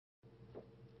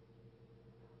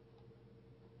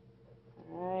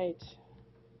right.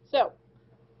 So,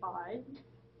 hi.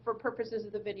 For purposes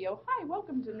of the video, hi,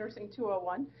 welcome to Nursing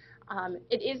 201.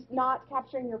 It is not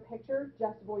capturing your picture,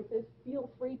 just voices.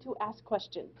 Feel free to ask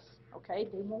questions, okay?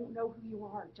 They won't know who you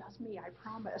are, just me, I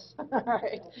promise. All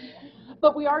right.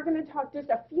 But we are going to talk just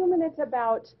a few minutes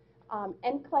about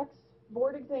NCLEX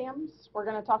board exams. We're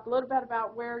going to talk a little bit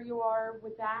about where you are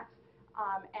with that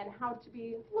and how to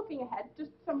be looking ahead.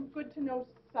 Just some good to know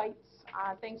sites,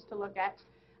 things to look at.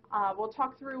 We'll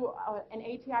talk through an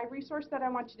ATI resource that I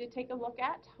want you to take a look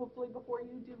at, hopefully before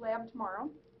you do lab tomorrow.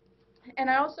 And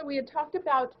we had talked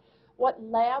about what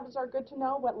labs are good to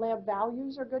know, what lab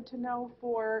values are good to know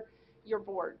for your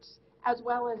boards, as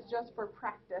well as just for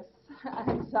practice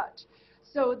and such.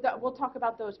 So we'll talk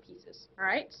about those pieces, all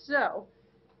right? So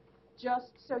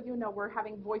just so you know, we're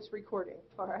having voice recording,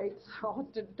 all right? So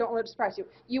don't let it surprise you.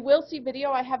 You will see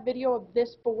video. I have video of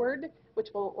this board, which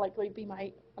will likely be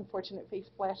my unfortunate face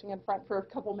flashing in front for a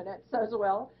couple minutes as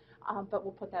well, but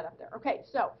we'll put that up there. Okay,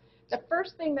 so the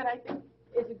first thing that I think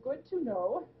is good to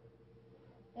know,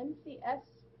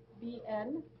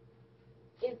 NCSBN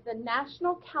is the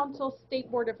National Council State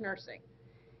Board of Nursing.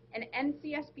 And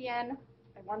NCSBN,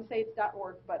 I want to say it's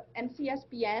 .org, but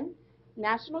NCSBN,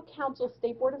 National Council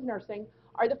State Board of Nursing,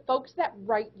 are the folks that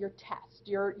write your test,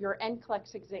 your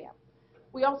NCLEX exam.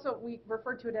 We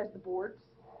refer to it as the boards,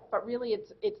 but really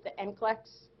it's the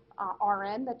NCLEX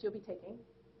RN that you'll be taking.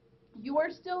 You are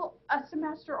still a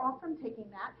semester off from taking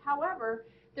that. However,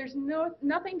 there's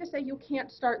nothing to say you can't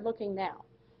start looking now,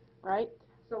 right?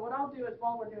 So what I'll do is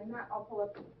while we're doing that, I'll pull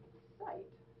up the site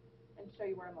and show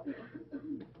you where I'm looking.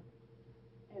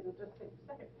 It'll just take a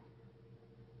second.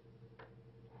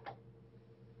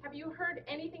 Have you heard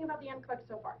anything about the NCLEX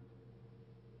so far?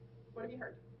 What have you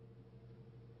heard?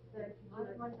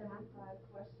 I'd like to ask 5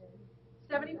 questions.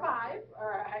 75, all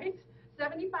right.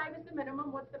 75 is the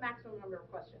minimum. What's the maximum number of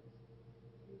questions?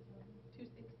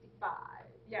 265,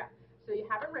 yeah. So you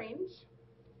have a range.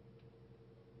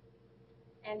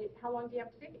 And how long do you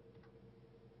have to take it?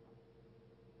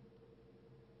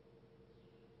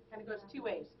 Kind of goes 2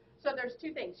 ways. So there's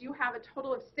 2 things. You have a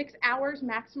total of 6 hours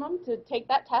maximum to take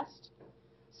that test.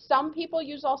 Some people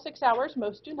use all 6 hours.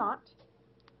 Most do not.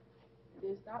 It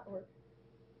is .org.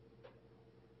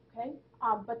 Okay,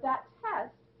 but that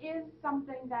test is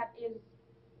something that is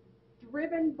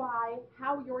driven by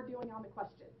how you're doing on the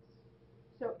questions.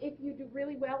 So if you do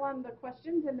really well on the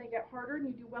questions and they get harder and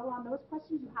you do well on those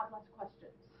questions, you have less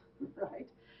questions, right?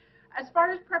 As far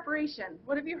as preparation,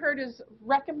 what have you heard is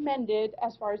recommended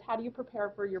as far as how do you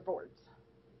prepare for your boards?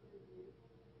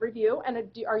 Review. And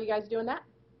are you guys doing that?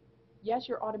 Yes,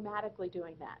 you're automatically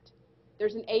doing that.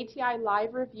 There's an ATI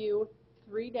live review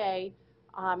 3-day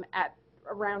at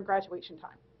around graduation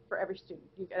time for every student.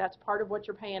 That's part of what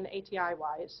you're paying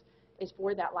ATI-wise is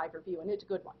for that live review, and it's a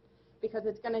good one because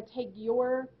it's going to take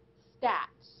your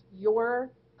stats,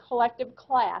 your collective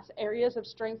class, areas of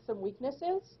strengths and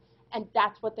weaknesses, and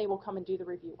that's what they will come and do the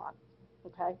review on,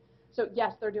 okay? So,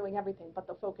 yes, they're doing everything, but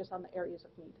they'll focus on the areas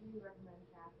of need. Do you recommend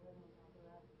Kaplan on top of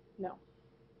that? No.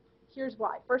 Here's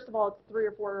why. First of all, it's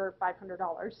 $300 or $400 or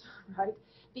 $500, right?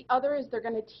 The other is they're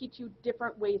going to teach you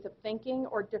different ways of thinking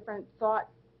or different thought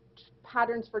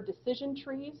patterns for decision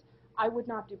trees. I would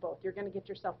not do both. You're going to get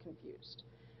yourself confused.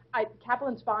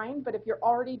 Kaplan's fine, but if you're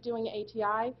already doing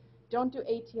ATI, don't do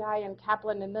ATI and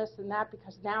Kaplan and this and that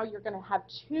because now you're going to have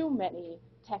too many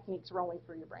techniques rolling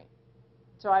through your brain.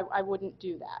 So I wouldn't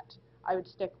do that. I would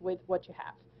stick with what you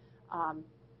have.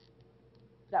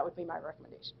 That would be my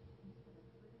recommendation.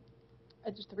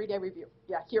 Just a 3-day review,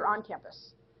 yeah, here on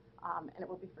campus, and it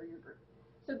will be for your group.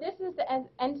 So this is the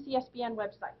NCSBN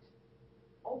website.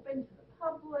 Open to the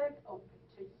public, open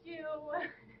to you,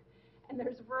 and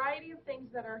there's a variety of things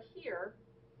that are here.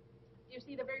 You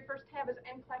see the very first tab is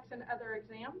NCLEX and other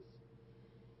exams,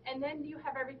 and then you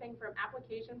have everything from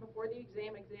application before the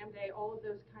exam, exam day, all of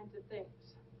those kinds of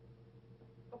things.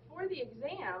 Before the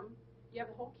exam, you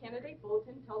have the whole candidate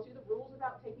bulletin, tells you the rules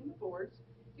about taking the boards.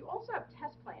 You also have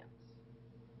test plans.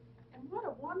 And what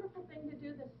a wonderful thing to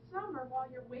do this summer while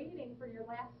you're waiting for your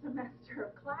last semester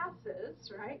of classes,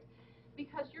 right?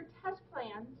 Because your test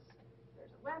plans,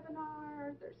 there's a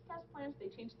webinar, there's test plans.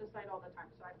 They change the site all the time,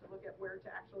 so I have to look at where to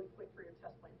actually click for your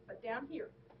test plans. But down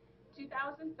here,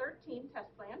 2013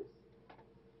 test plans.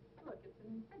 Look, it's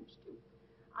in French too.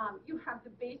 You have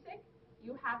the basic,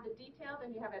 you have the detailed,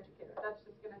 and you have educator. That's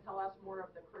just going to tell us more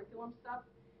of the curriculum stuff.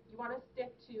 You want to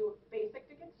stick to basic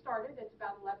to get started. It's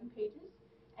about 11 pages.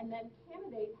 And then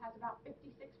candidate has about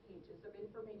 56 pages of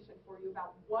information for you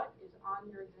about what is on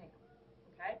your exam,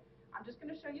 okay? I'm just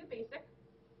going to show you the basic.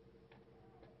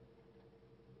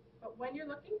 But when you're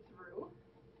looking through,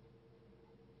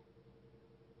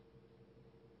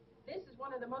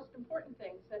 of the most important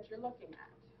things that you're looking at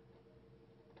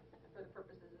for the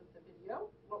purposes of the video.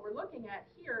 What we're looking at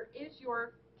here is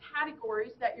your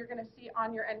categories that you're going to see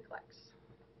on your NCLEX.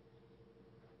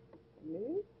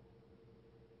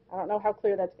 I don't know how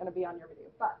clear that's going to be on your video,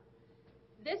 but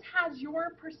this has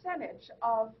your percentage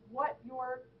of what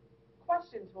your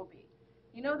questions will be.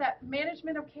 You know that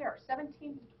management of care,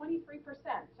 17 to 23%.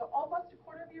 So almost a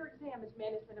quarter of your exam is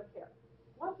management of care.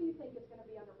 What do you think is going to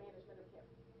be under management of care?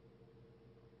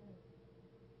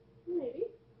 Maybe.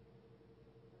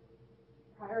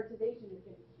 Prioritization is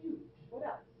going to be huge. What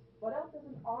else? What else is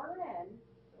an RN?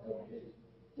 Delegation.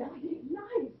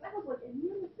 Nice. That was like in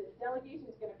unison. Delegation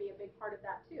is going to be a big part of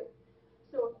that too.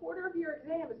 So a quarter of your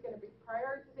exam is going to be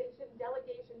prioritization,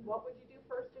 delegation. What would you do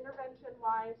first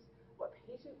intervention-wise? What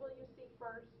patient will you see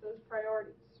first? Those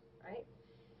priorities, right?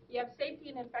 You have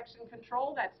safety and infection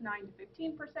control. That's 9 to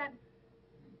 15%.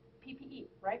 PPE,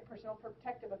 right? Personal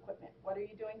protective equipment. What are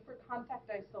you doing for contact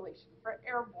isolation, for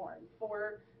airborne,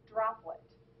 for droplet?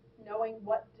 Knowing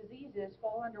what diseases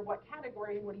fall under what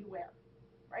category and what do you wear,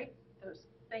 right? Those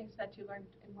things that you learned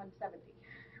in 170.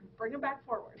 Bring them back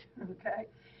forward, okay?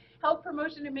 Health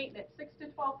promotion and maintenance, 6 to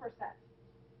 12%.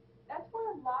 That's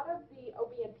where a lot of the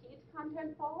OB and PEDS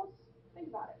content falls. Think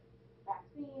about it.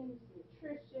 Vaccines,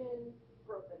 nutrition,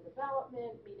 growth and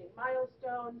development, meeting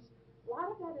milestones. A lot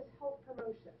of that is health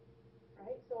promotion,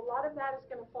 right? So a lot of that is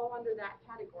going to fall under that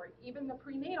category. Even the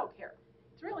prenatal care.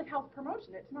 It's really health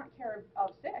promotion. It's not care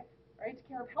of sick, right? It's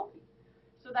care of healthy.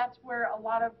 So that's where a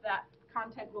lot of that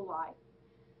content will lie.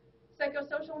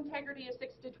 Psychosocial integrity is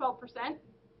 6 to 12%.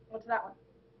 What's that one?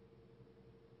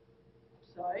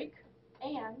 Psych.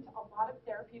 And a lot of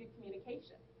therapeutic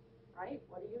communication, right?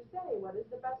 What do you say? What is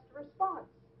the best response?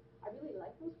 I really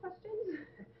like those questions.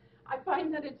 I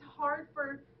find that it's hard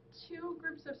for two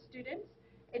groups of students.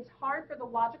 It's hard for the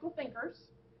logical thinkers,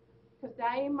 because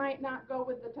they might not go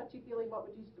with the touchy-feely, what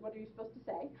are you supposed to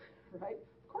say, right?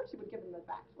 Of course you would give them the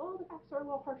facts. Well, the facts are a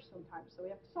little harsh sometimes, so we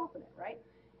have to soften it, right?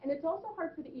 And it's also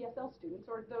hard for the ESL students,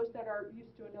 or those that are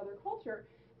used to another culture,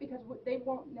 because they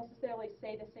won't necessarily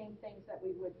say the same things that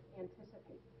we would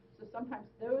anticipate. So sometimes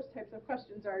those types of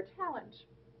questions are a challenge,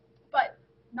 but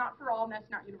not for all, and that's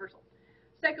not universal.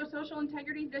 Psychosocial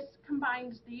integrity, this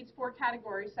combines these four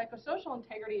categories. Psychosocial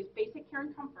integrity is basic care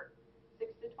and comfort,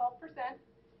 6 to 12%.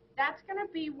 That's going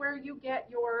to be where you get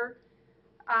your,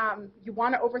 you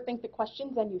want to overthink the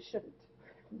questions and you shouldn't,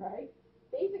 right?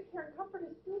 Basic care and comfort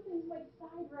is still things like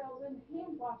side rails and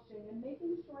hand washing and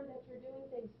making sure that you're doing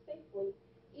things safely.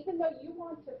 Even though you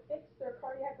want to fix their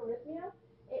cardiac arrhythmia,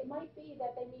 it might be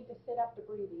that they need to sit up to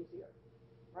breathe easier,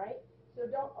 right? So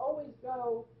don't always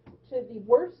go to the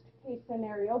worst case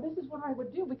scenario. This is what I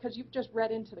would do because you've just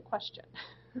read into the question,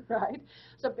 right?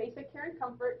 So basic care and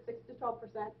comfort, 6 to 12%.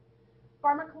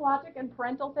 Pharmacologic and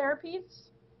parental therapies,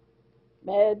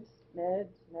 meds.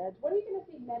 What are you going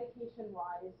to see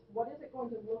medication-wise? What is it going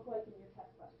to look like in your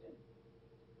test question?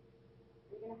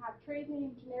 Are you going to have trade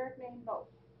name, generic name, both?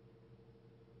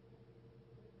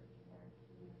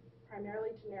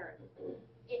 Primarily generic.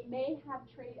 It may have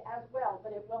trade as well,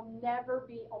 but it will never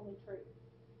be only trade.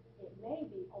 It may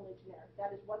be only generic.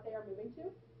 That is what they are moving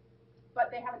to,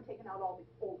 but they haven't taken out all the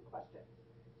old questions.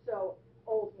 So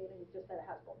old meaning just that it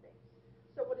has both names.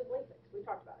 So what is Lasix? We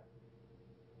talked about it.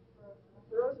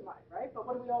 Furosemide, right? But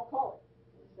what do we all call it?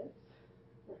 Lasix,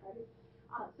 right?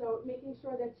 So making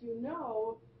sure that you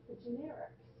know the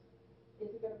generics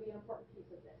is going to be an important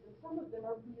piece of this. And some of them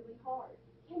are really hard.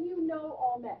 Can you know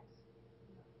all meds?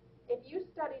 If you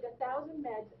studied 1,000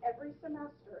 meds every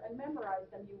semester and memorized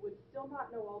them, you would still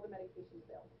not know all the medications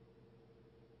available.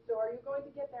 So are you going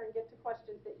to get there and get to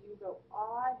questions that you go,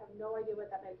 oh, I have no idea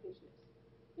what that medication is?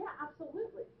 Yeah,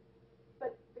 absolutely.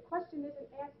 But the question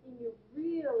isn't asking you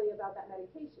really about that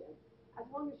medication. As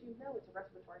long as you know it's a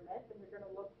respiratory med, then you're going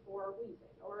to look for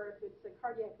wheezing. Or if it's a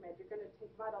cardiac med, you're going to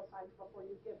take vital signs before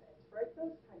you give it, right?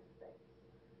 Those kinds of things.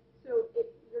 So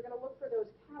you're going to look for those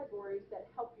categories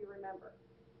that help you remember.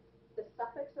 The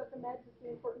suffix of the meds is the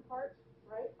important part,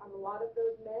 right? On a lot of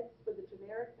those meds for the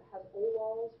generic, it has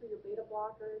olols for your beta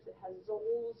blockers. It has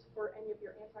zols for any of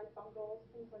your antifungals,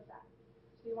 things like that.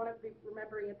 So you want to be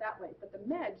remembering it that way. But the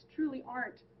meds truly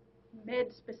aren't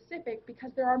med-specific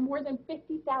because there are more than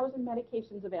 50,000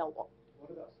 medications available.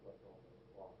 What about stuff on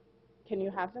the clock? Can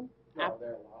you have them? No,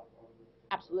 there are a lot of them.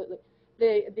 Absolutely.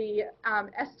 The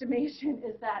estimation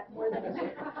is that more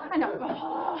than I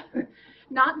know,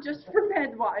 not just for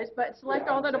med-wise, but select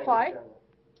all that apply.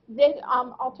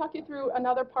 I'll talk you through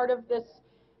another part of this.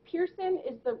 Pearson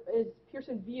is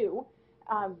Pearson View,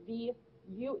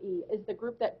 UE is the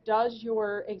group that does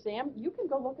your exam. You can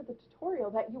go look at the tutorial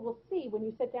that you will see when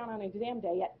you sit down on exam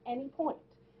day at any point.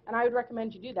 And I would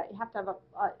recommend you do that. You have to have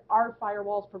our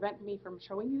firewalls prevent me from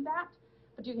showing you that,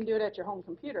 but you can do it at your home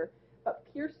computer. But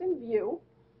Pearson VUE,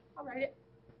 I'll write it,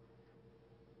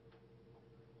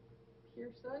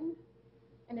 Pearson,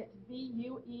 and it's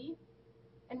VUE,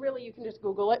 and really you can just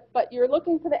Google it, but you're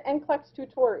looking for the NCLEX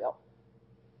tutorial.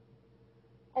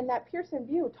 And that Pearson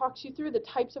VUE talks you through the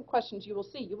types of questions you will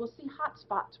see. You will see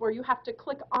hotspots where you have to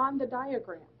click on the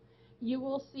diagram. You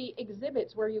will see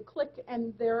exhibits where you click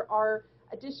and there are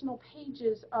additional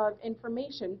pages of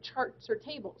information, charts or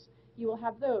tables. You will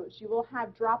have those. You will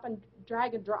have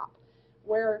drag and drop,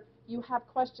 where you have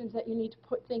questions that you need to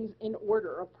put things in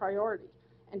order of priority.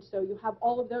 And so you have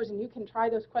all of those, and you can try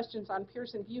those questions on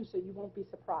Pearson VUE so you won't be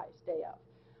surprised day of.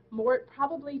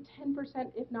 Probably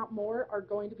 10%, if not more, are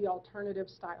going to be alternative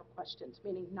style questions,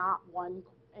 meaning not one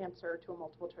answer to a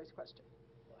multiple choice question.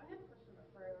 Well, I have a question about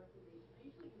prioritization.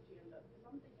 I usually get jammed up because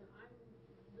I'm thinking I'm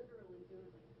literally doing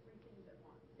like 3 things at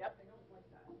once. Yep. I don't like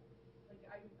that. Like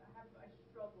I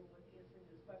struggle with answering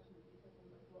those questions because I'm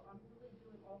like, well, I'm really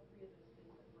doing all 3 of those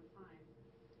things at one time.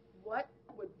 What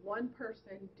would one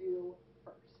person do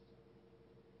first?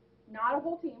 Not a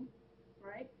whole team,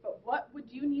 right? But what would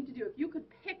you need to do if you could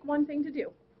pick one thing to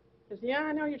do? Because yeah,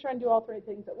 I know you're trying to do all 3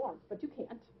 things at once, but you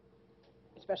can't,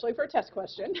 especially for a test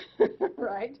question,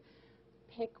 right?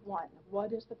 Pick one.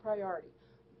 What is the priority?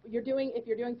 If you're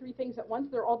doing 3 things at once,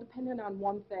 they're all dependent on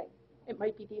one thing. It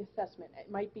might be the assessment.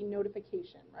 It might be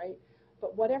notification, right?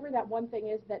 But whatever that one thing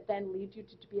is that then leads you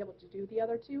to be able to do the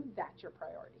other 2, that's your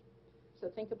priority. So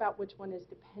think about which one is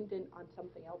dependent on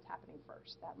something else happening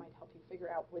first. That might help you figure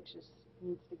out which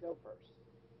needs to go first.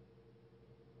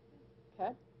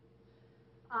 Okay?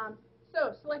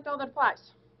 So select all that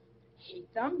applies.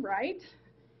 Hate them, right?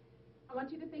 I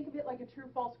want you to think of it like a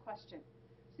true-false question.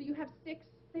 So you have 6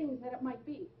 things that it might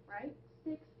be, right?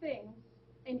 6 things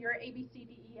in your A, B, C,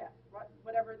 D, E, F,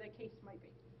 whatever the case might be.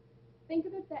 Think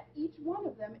of it that each one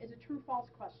of them is a true-false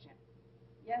question.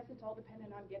 Yes, it's all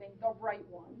dependent on getting the right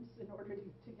ones in order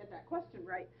to get that question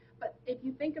right. But if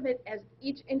you think of it as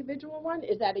each individual one,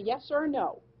 is that a yes or a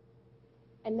no?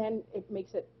 And then it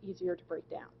makes it easier to break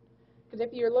down. Because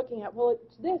if you're looking at, well,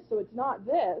 it's this, so it's not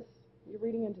this, you're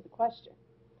reading into the question.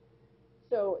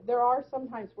 So there are some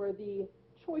times where the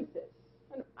choices,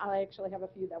 and I actually have a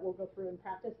few that we'll go through in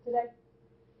practice today,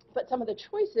 but some of the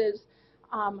choices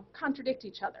contradict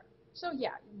each other. So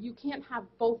yeah, you can't have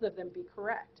both of them be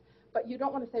correct. But you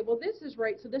don't want to say, well, this is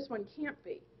right, so this one can't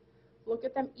be. Look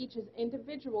at them each as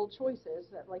individual choices,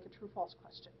 that like a true-false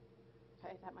question.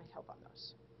 Okay, that might help on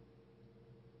those.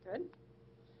 Good?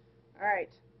 All right.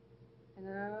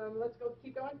 And let's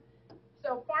keep going.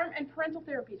 So farm and parental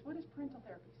therapies. What is parental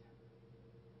therapies?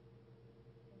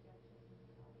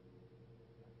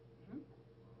 Mm-hmm.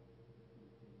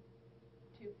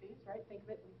 2 Ps, right? Think of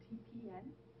it like TPN,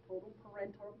 total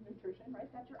parental nutrition, right?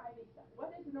 That's your IV stuff. What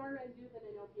does an RN do that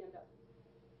an LPN does?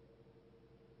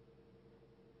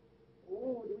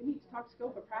 Oh, do we need to talk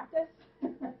scope of practice?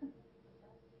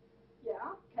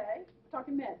 Yeah, okay. We're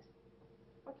talking meds.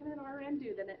 What can an RN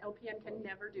do that an LPN can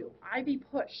never do? IV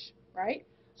push, right?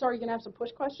 So are you going to have some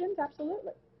push questions?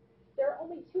 Absolutely. There are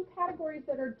only 2 categories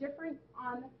that are different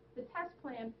on the test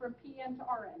plan from PN to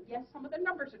RN. Yes, some of the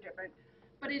numbers are different,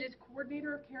 but it is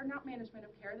coordinator of care, not management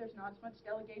of care. There's not as much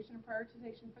delegation and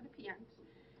prioritization for the PNs.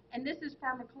 And this is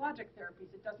pharmacologic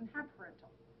therapies. It doesn't have parental,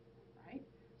 right?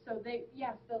 So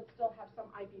they'll still have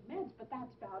some IV meds, but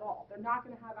that's about all. They're not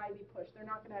going to have IV push. They're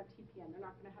not going to have TPN. They're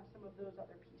not going to have some of those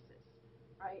other pieces,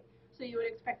 right? So you would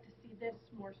expect to see this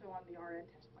more so on the RN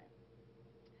test plan.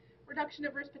 Reduction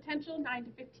of risk potential,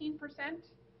 9 to 15%.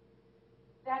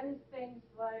 That is things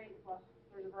like, well,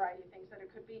 there's a variety of things that it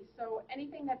could be. So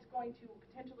anything that's going to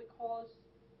potentially cause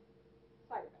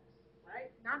side effects, right?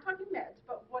 Not talking meds,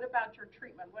 but what about your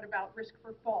treatment? What about risk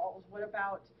for falls? What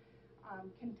about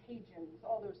contagions?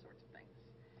 All those sorts of things.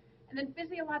 And then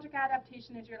physiologic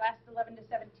adaptation is your last 11 to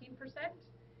 17%.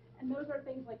 And those are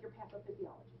things like your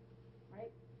pathophysiology,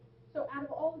 right? So out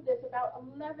of all of this, about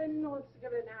 11, let's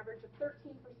give it an average of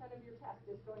 13% of your test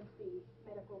is going to be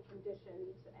medical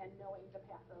conditions and knowing the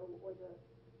patho or the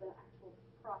actual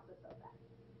process of that,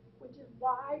 which is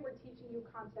why we're teaching you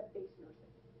concept-based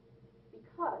nursing.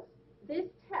 Because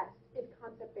this test is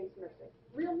concept-based nursing.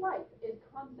 Real life is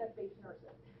concept-based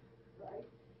nursing, right?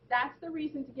 That's the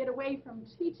reason to get away from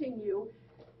teaching you,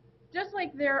 just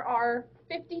like there are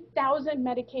 50,000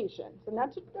 medications, and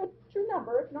that's a true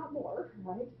number, if not more,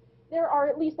 right? There are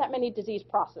at least that many disease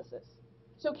processes.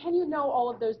 So can you know all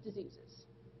of those diseases?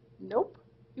 Nope,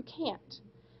 you can't.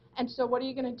 And so what are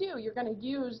you going to do? You're going to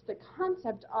use the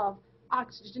concept of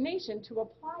oxygenation to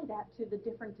apply that to the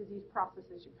different disease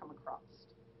processes you come across.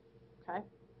 Okay?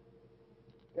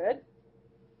 Good?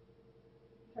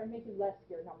 Try to make you less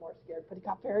scared, not more scared, but it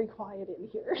got very quiet in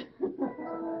here. Time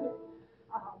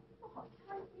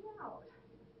me out.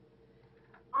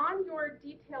 On your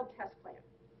detailed test plan,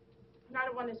 and I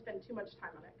don't want to spend too much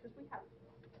time on it because we have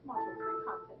module 3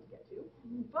 content to get to,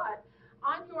 but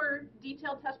on your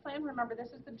detailed test plan, remember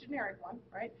this is the generic one,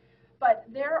 right? But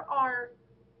there are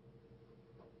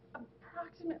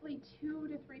approximately 2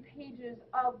 to 3 pages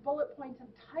of bullet points of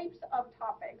types of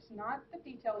topics, not the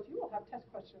details. You will have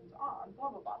test questions on, blah,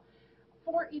 blah, blah,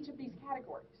 for each of these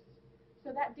categories. So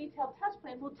that detailed test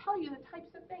plan will tell you the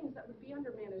types of things that would be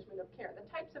under management of care, the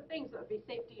types of things that would be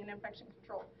safety and infection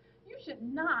control. You should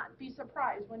not be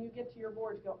surprised when you get to your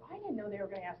board to go, I didn't know they were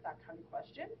going to ask that kind of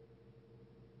question.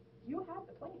 You have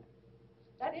the plan.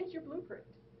 That is your blueprint.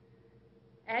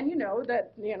 And you know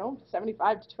that,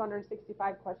 75 to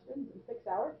 265 questions in 6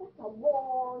 hours, that's a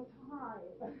long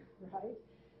time, right?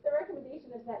 The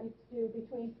recommendation is that you do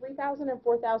between 3,000 and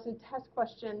 4,000 test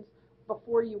questions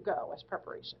before you go as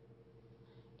preparation.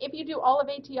 If you do all of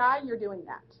ATI, you're doing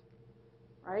that,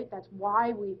 right? That's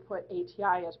why we put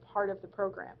ATI as part of the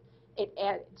program. It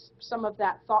adds some of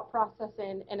that thought process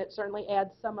in, and it certainly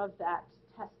adds some of that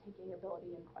test-taking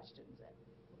ability and questions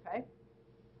in, okay?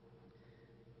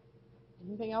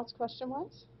 Anything else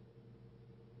question-wise?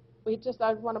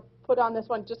 I want to put on this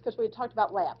one just because we talked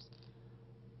about labs.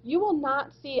 You will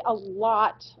not see a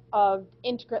lot of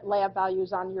integrate lab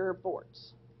values on your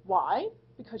boards. Why?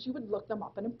 Because you would look them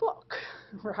up in a book,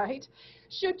 right?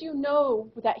 Should you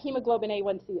know that hemoglobin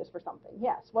A1C is for something?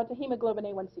 Yes. What's a hemoglobin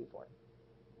A1C for?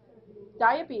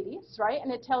 Diabetes, right?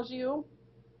 And it tells you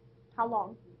how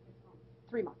long?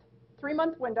 3 months.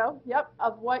 3-month window, yep,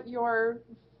 of what your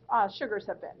sugars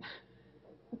have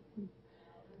been.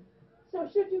 So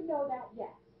should you know that? Yes.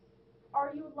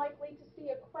 Are you likely to see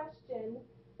a question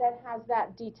that has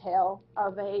that detail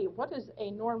of what is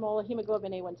a normal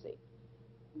hemoglobin A1C?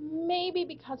 Maybe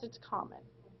because it's common.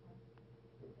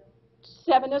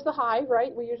 7 is the high,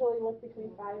 right? We usually look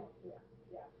between 5. Yeah.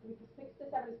 6 to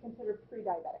 7 is considered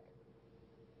pre-diabetic,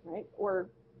 right? Or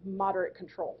moderate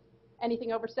control.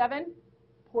 Anything over 7,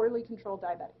 poorly controlled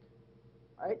diabetic,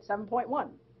 right? 7.1,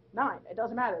 9, it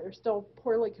doesn't matter. They're still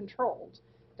poorly controlled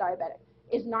diabetic.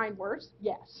 Is 9 worse?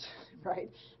 Yes, right?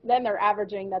 Then they're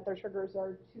averaging that their sugars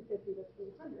are 250 to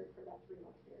 300 for that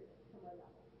 3-month period, somewhere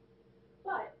level.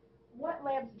 But what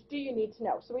labs do you need to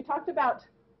know? So we talked about,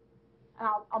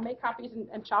 I'll make copies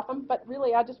and chop them, but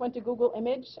really I just went to Google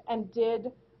Image and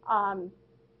did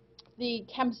the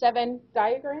Chem 7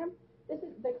 diagram.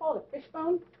 They call it a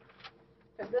fishbone,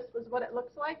 because this was what it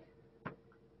looks like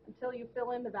until you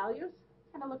fill in the values.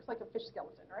 Kind of looks like a fish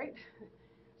skeleton, right?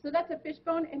 So that's a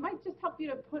fishbone. It might just help you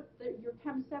to put your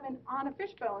Chem 7 on a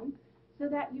fishbone so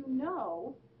that you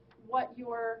know what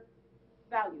your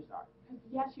values are.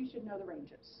 Yes, you should know the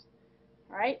ranges.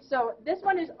 All right, so this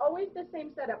one is always the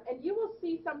same setup. And you will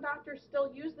see some doctors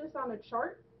still use this on a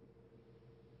chart.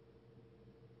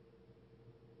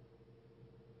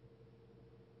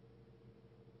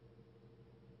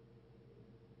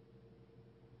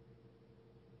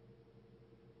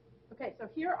 Okay, so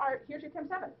here's your Chem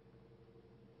 7.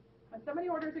 When somebody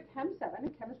orders a Chem 7, a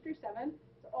Chemistry 7,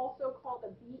 it's also called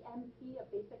a BMP, a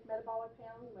basic metabolic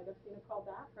panel. You might have seen it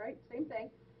called that, right? Same thing.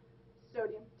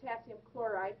 Sodium, potassium,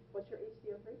 chloride. What's your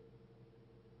HCO3?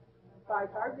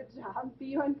 Bicarb, good job.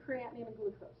 BUN, creatinine, and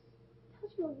glucose.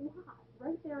 Tells you a lot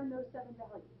right there in those 7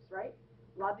 values, right?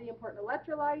 A lot of the important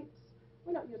electrolytes.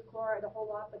 We don't use chloride a whole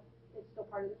lot, but it's still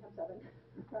part of the Chem 7,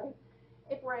 right?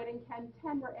 If we're adding Chem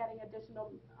 10, we're adding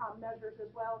additional measures as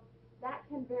well. That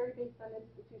can vary based on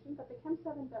institution, but the Chem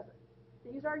 7 doesn't.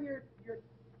 These are your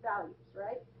values,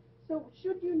 right? So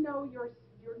should you know your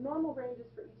normal ranges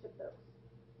for each of those?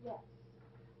 Yes.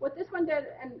 What this one did,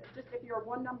 and just if you're a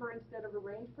 1 number instead of a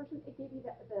range person, it gave you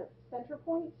the center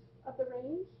points of the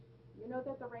range. You know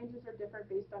that the ranges are different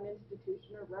based on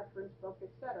institution or reference book,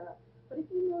 etc. But if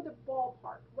you know the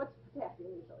ballpark, what's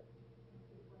potassium usually?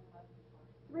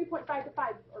 3.5 to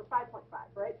 5 or 5.5,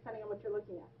 right? Depending on what you're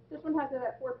looking at. This one has it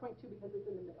at 4.2 because it's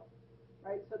in the middle,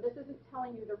 right? So this isn't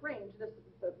telling you the range. This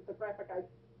is the graphic I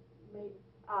made,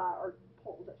 or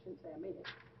pulled, I shouldn't say I made it,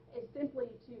 is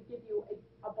simply to give you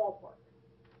a ballpark.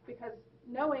 Because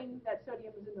knowing that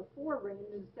sodium is in the 4 range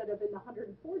instead of in the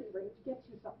 140 range gets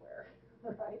you somewhere,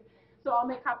 right? So I'll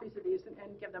make copies of these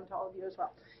and give them to all of you as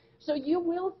well. So you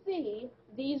will see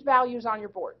these values on your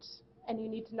boards, and you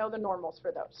need to know the normals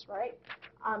for those, right?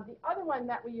 The other one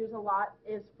that we use a lot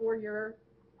is for your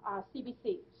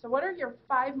CBC. So what are your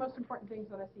 5 most important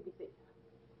things on a CBC?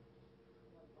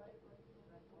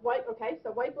 White, okay,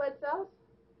 so white blood cells,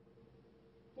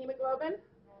 hemoglobin,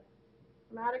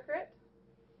 hematocrit,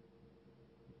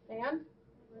 and,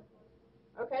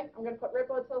 okay, I'm going to put red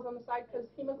blood cells on the side because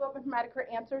hemoglobin,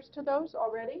 hematocrit answers to those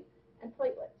already, and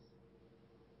platelets.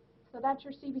 So that's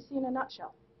your CBC in a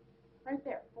nutshell. Right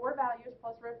there, 4 values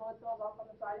plus red blood cells off on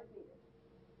the side if needed.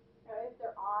 Okay, if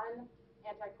they're on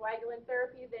anticoagulant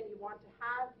therapy, then you want to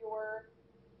have your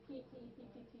PT,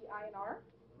 PTT, INR,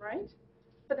 right?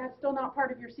 But that's still not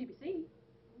part of your CBC.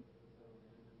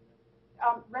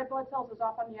 Red blood cells is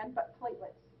off on the end, but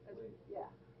platelets, yeah.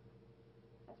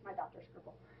 That's my doctor's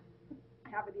scribble. I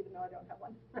have it even though I don't have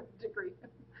one degree.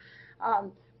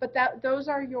 But those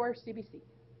are your CBC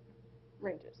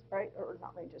ranges, right? Or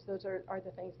not ranges. Those are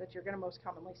the things that you're going to most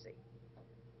commonly see.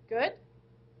 Good?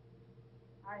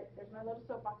 All right, there's my little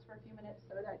soapbox for a few minutes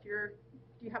so that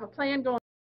you have a plan going.